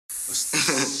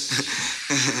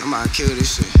I might kill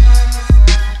this shit.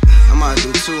 I might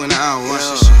do 2 in an hour, watch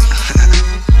this shit.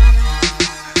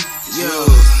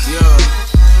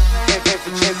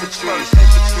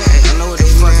 Hey, I know what the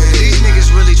fuck it is. These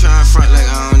niggas really trying to front like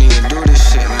I don't even do this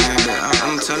shit, man. But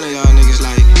I'm telling y'all niggas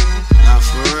like, nah,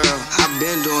 for real. I've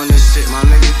been doing this shit, my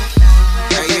nigga.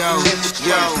 Hey,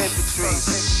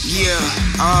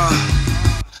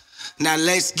 now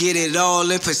let's get it all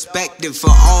in perspective.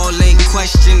 For all ain't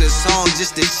question the song,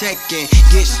 just to check in.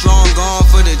 Get strong on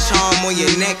for the charm on your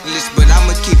necklace, but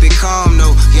I'ma keep it calm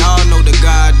though. Y'all know the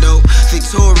God though.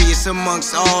 Victorious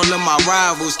amongst all of my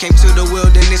rivals. Came to the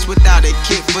wilderness without a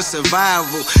kit for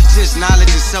survival. Just knowledge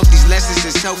of self, these lessons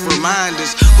and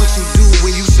self-reminders. What you do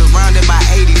when you surrounded by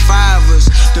 85ers.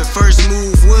 The first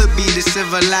move would be to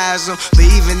civilize them, but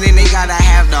even then they gotta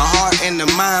have the heart and the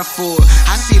mind for it.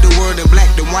 I see the world in black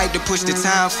and white to push the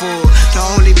time forward. The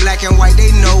only black and white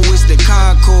they know is the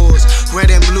Concords.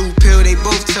 Red and blue pill, they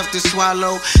both tough to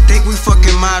swallow. Think we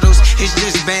fucking models, it's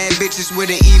just bad bitches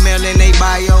with an email in they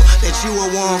bio that you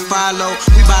will want follow.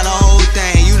 We buy the whole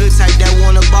thing, you the type that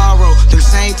wanna borrow. Them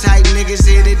same type niggas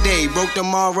here today, broke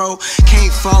tomorrow.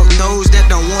 Can't fault those that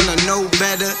don't wanna know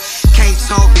better. Can't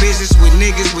talk business with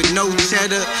niggas with no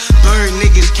cheddar. Bird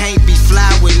niggas can't be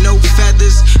fly with no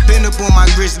feathers. Been up on my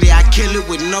grizzly, I kill it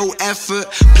with no effort.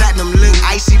 Platinum look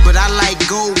icy, but I like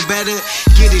gold better.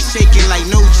 Get it shaking like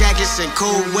no jackets in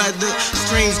cold weather.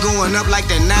 Streams going up like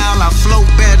the Nile, I float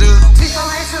better.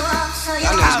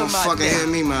 Y'all niggas gon' fucking hear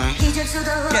me, man.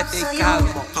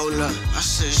 Hold up, I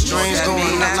said streams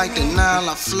going up like the Nile,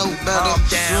 I float better.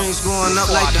 Streams going up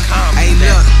like the... Hey,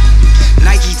 look.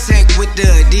 Nike Tech with the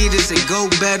Adidas, it go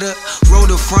better. Roll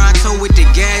the Fronto with the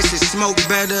gas, it smoke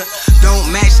better. Don't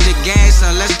match the gas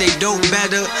unless they dope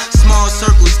better. Small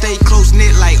circles stay close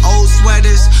knit like old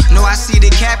sweaters. No, I see the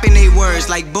cap in they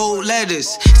words like bold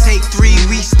letters. Take 3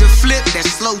 weeks to flip, that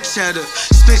slow cheddar.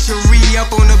 Spit your re-up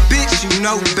on a bitch, you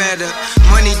know better.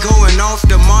 Money going off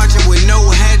the margin with no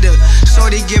header.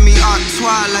 Shorty give me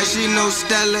Artois like she know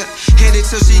Stella. Hit it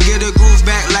till she get her groove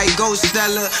back like Ghost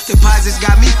Stella. Deposits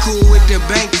got me cool with the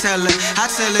bank teller. I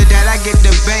tell her that I get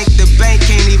the bank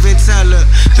can't even tell her.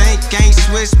 Bank ain't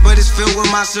Swiss, but it's filled with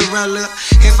mozzarella.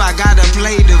 If I gotta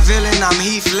play the villain, I'm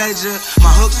Heath Ledger.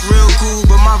 My hook's real cool,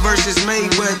 but my verse is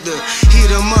Mayweather.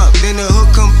 Heat 'em up, then the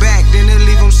hook come back, then it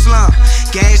leave 'em slump.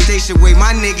 Gas station way,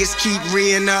 my niggas keep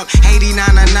re-ing up.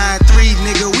 89 or 93,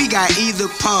 nigga, we got either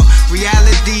pump.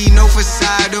 Reality, no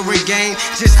facade or a game.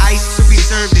 Just ice to be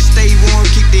served to stay warm,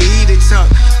 keep the heater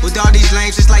tucked. With all these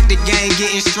lames, it's like the game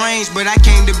getting strange, but I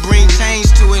came to bring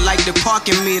change to it like the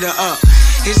parking meter up.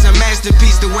 It's a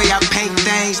masterpiece the way I paint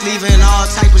things, leaving all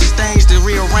type of stains to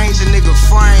rearrange a nigga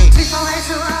frame.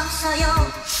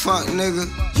 Fuck nigga.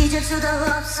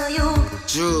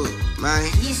 Jude, man.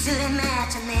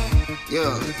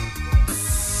 Yeah.